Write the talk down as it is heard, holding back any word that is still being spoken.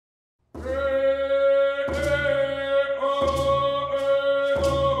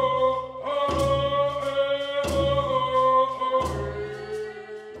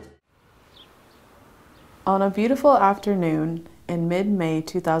On a beautiful afternoon in mid-May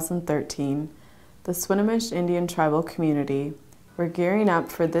 2013, the Swinomish Indian Tribal Community were gearing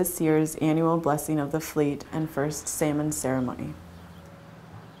up for this year's annual Blessing of the Fleet and First Salmon Ceremony.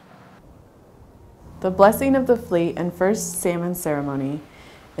 The Blessing of the Fleet and First Salmon Ceremony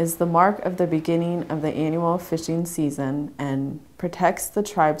is the mark of the beginning of the annual fishing season and protects the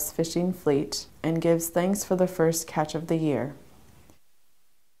tribe's fishing fleet and gives thanks for the first catch of the year.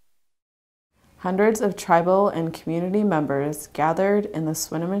 Hundreds of tribal and community members gathered in the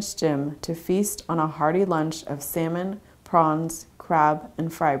Swinomish gym to feast on a hearty lunch of salmon, prawns, crab,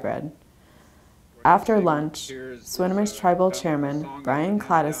 and fry bread. After lunch, Swinomish Tribal Chairman Brian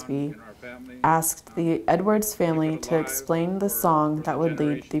Cladoosby asked the Edwards family to explain the song that would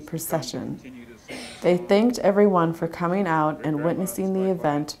lead the procession. They thanked everyone for coming out and witnessing the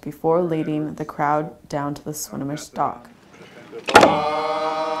event before leading the crowd down to the Swinomish dock.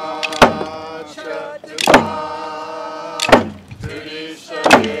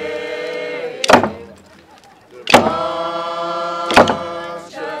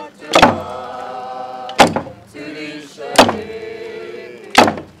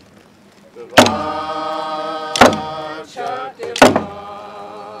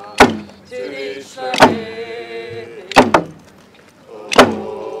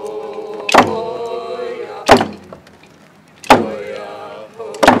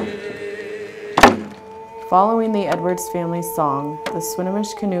 Following the Edwards family's song, the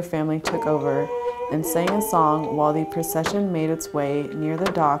Swinomish Canoe family took over and sang a song while the procession made its way near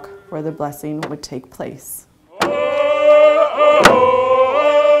the dock where the blessing would take place.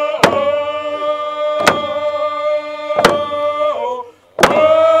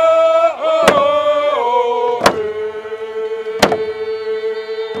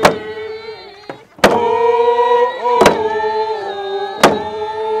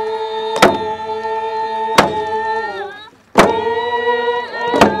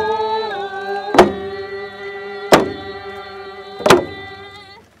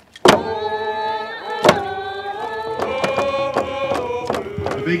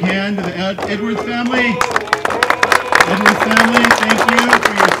 A big hand to the Edwards family. Edwards family, thank you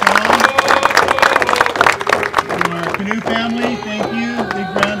for your song. To our Canoe family, thank you. Big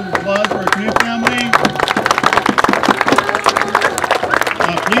round of applause for our Canoe family.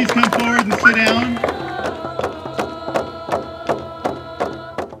 Please come forward and sit down.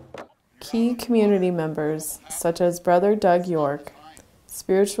 Key community members, such as Brother Doug York,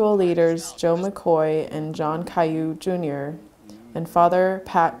 spiritual leaders Joe McCoy and John Caillou Jr., and Father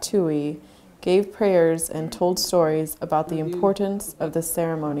Pat Toohey, gave prayers and told stories about the importance of the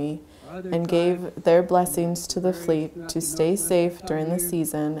ceremony and gave their blessings to the fleet to stay safe during the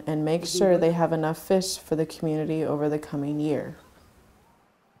season and make sure they have enough fish for the community over the coming year.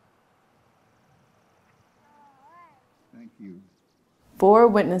 Thank you. 4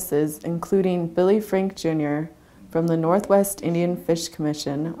 witnesses, including Billy Frank Jr. from the Northwest Indian Fish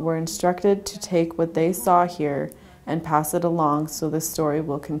Commission, were instructed to take what they saw here and pass it along so the story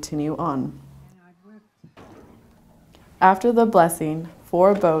will continue on. After the blessing,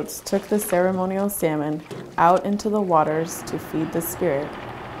 4 boats took the ceremonial salmon out into the waters to feed the spirit.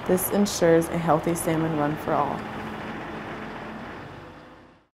 This ensures a healthy salmon run for all.